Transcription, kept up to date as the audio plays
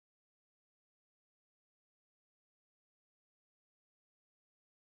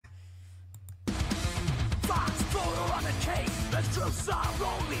hate, the truths are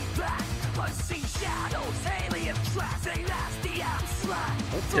only back. Unseen shadows, alien traps, they last the abstract.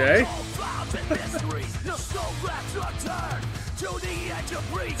 Okay. All clouds and mysteries, no soul left unturned. To the edge of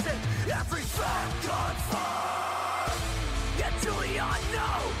reason, every fact confirmed. Into the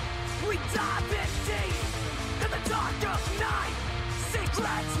unknown, we dive in deep. In the dark of night,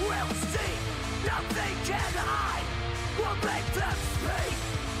 secrets will see. Nothing can hide, we'll make them speak.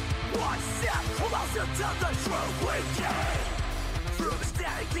 One step closer to the truth we gain. Through the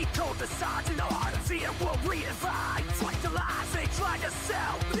static, decode the signs in the heart of fear will redefine. Fight the lies they try to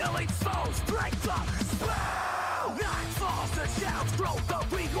sell, billings foes break the spell. Night falls, the shadows grow, but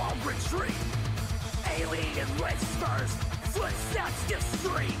we won't retreat. Alien whispers, footsteps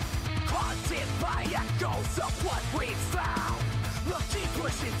discreet. Haunted by echoes of what we found. We'll keep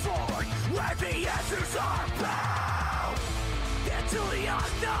pushing forward where the answers are bound. Into the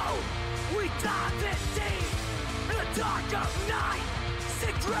unknown, we dive in deep. In the dark of night,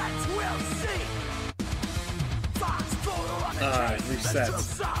 secrets will see. Fox photo on the case, the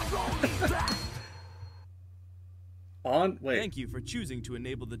truths are only back. Wait. Thank you for choosing to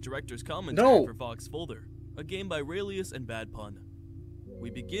enable the director's commentary for Fox Folder, a game by Raelius and Bad Pun. We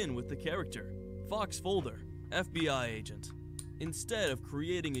begin with the character, Fox Folder, FBI agent. Instead of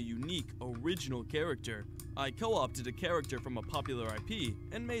creating a unique, original character, I co-opted a character from a popular IP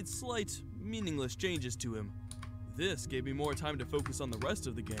and made slight, meaningless changes to him. This gave me more time to focus on the rest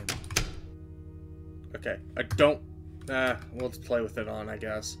of the game. Okay, let's play with it on, I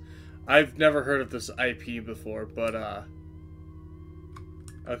guess. I've never heard of this IP before, but,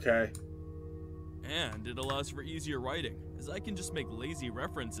 okay. And it allows for easier writing, as I can just make lazy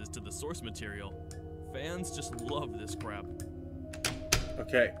references to the source material. Fans just love this crap.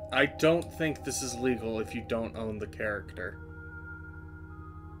 Okay, I don't think this is legal if you don't own the character.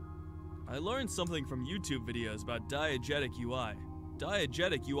 I learned something from YouTube videos about Diegetic UI.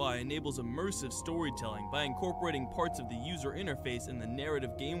 Diegetic UI enables immersive storytelling by incorporating parts of the user interface in the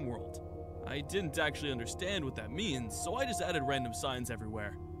narrative game world. I didn't actually understand what that means, so I just added random signs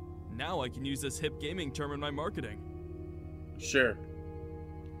everywhere. Now I can use this hip gaming term in my marketing. Sure.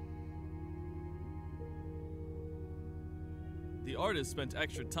 The artist spent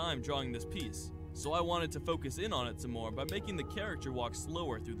extra time drawing this piece, so I wanted to focus in on it some more by making the character walk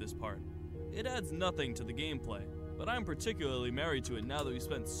slower through this part. It adds nothing to the gameplay, but I'm particularly married to it now that we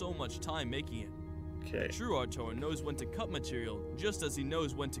spent so much time making it. Okay. A true auteur knows when to cut material just as he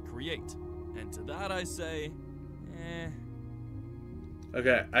knows when to create. And to that I say,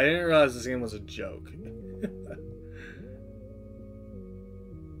 Okay, I didn't realize this game was a joke.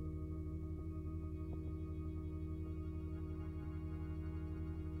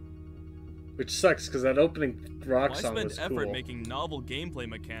 Which sucks, because that opening rock song was cool. Why spend effort making novel gameplay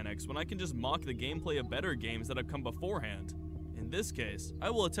mechanics when I can just mock the gameplay of better games that have come beforehand? In this case,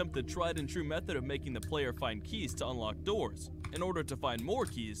 I will attempt the tried and true method of making the player find keys to unlock doors, in order to find more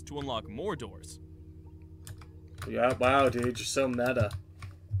keys to unlock more doors. Yeah, wow, dude, you're so meta.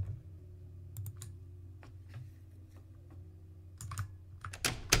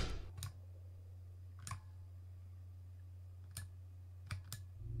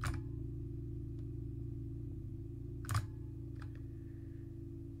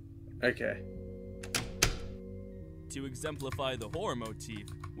 Okay. To exemplify the horror motif,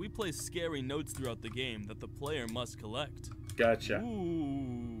 we place scary notes throughout the game that the player must collect. Gotcha.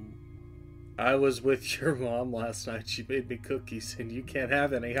 Ooh. I was with your mom last night. She made me cookies, and you can't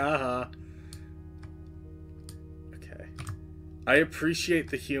have any. Haha. Okay. I appreciate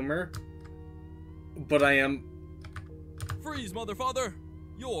the humor, but I am... Freeze, motherfather!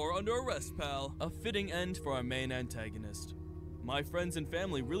 You're under arrest, pal. A fitting end for our main antagonist. My friends and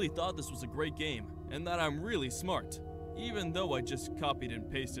family really thought this was a great game, and that I'm really smart, even though I just copied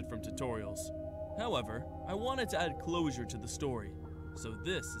and pasted from tutorials. However, I wanted to add closure to the story, so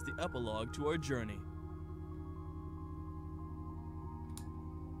this is the epilogue to our journey.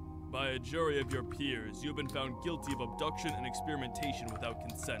 By a jury of your peers, you have been found guilty of abduction and experimentation without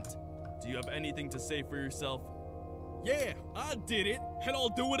consent. Do you have anything to say for yourself? Yeah, I did it, and I'll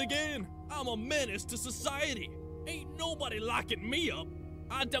do it again. I'm a menace to society. Ain't nobody locking me up.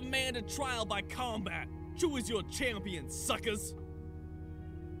 I demand a trial by combat. Choose your champion, suckers.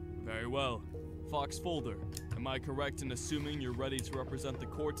 Very well. Fox Folder, am I correct in assuming you're ready to represent the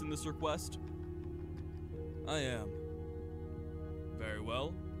court in this request? I am. Very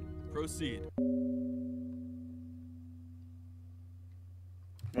well. Proceed.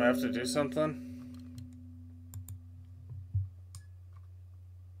 Do I have to do something?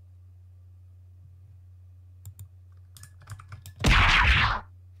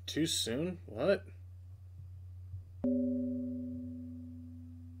 Too soon? What?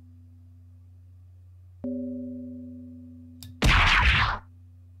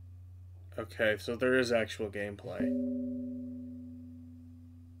 Okay, so there is actual gameplay.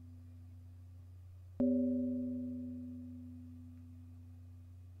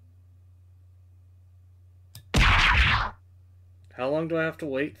 How long do I have to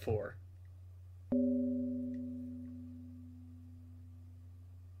wait for?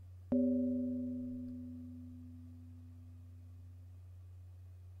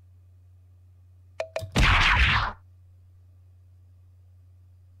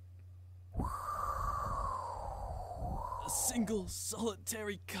 A single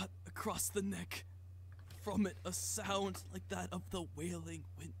solitary cut across the neck. From it a sound like that of the wailing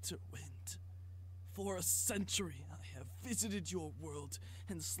winter wind. For a century I have visited your world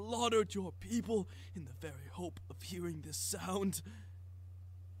and slaughtered your people in the very hope of hearing this sound.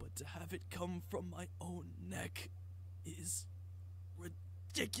 But to have it come from my own neck is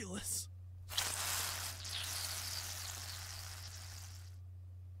ridiculous.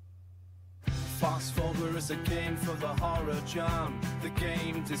 Fox Folder is a game for the horror genre. The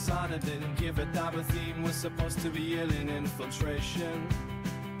game designer didn't give it that a theme was supposed to be alien infiltration.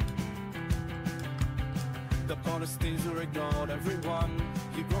 The bonus themes were ignored, everyone.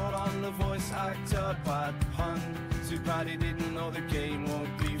 He brought on the voice actor, bad pun. Too bad he didn't know the game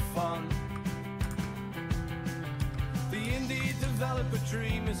won't be fun. The indie developer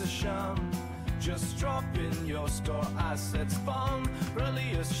dream is a sham. Just drop in your store assets bomb.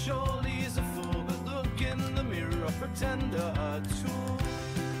 Really as surely is a fool, but look in the mirror, a pretender, a tool.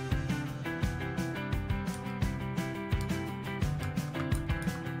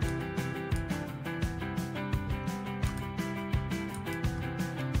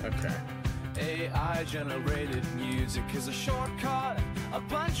 Okay. AI generated music is a shortcut. A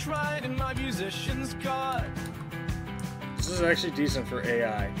punch right in my musician's gut. This is actually decent for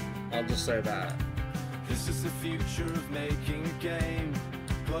AI. I'll just say that. This is the future of making a game.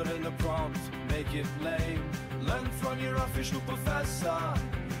 Put in the prompt, make it lame. Learn from your official professor.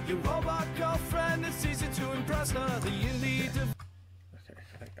 Your robot girlfriend, it's easy to impress her. The indie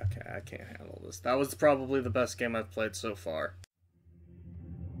Okay, I can't handle this. That was probably the best game I've played so far.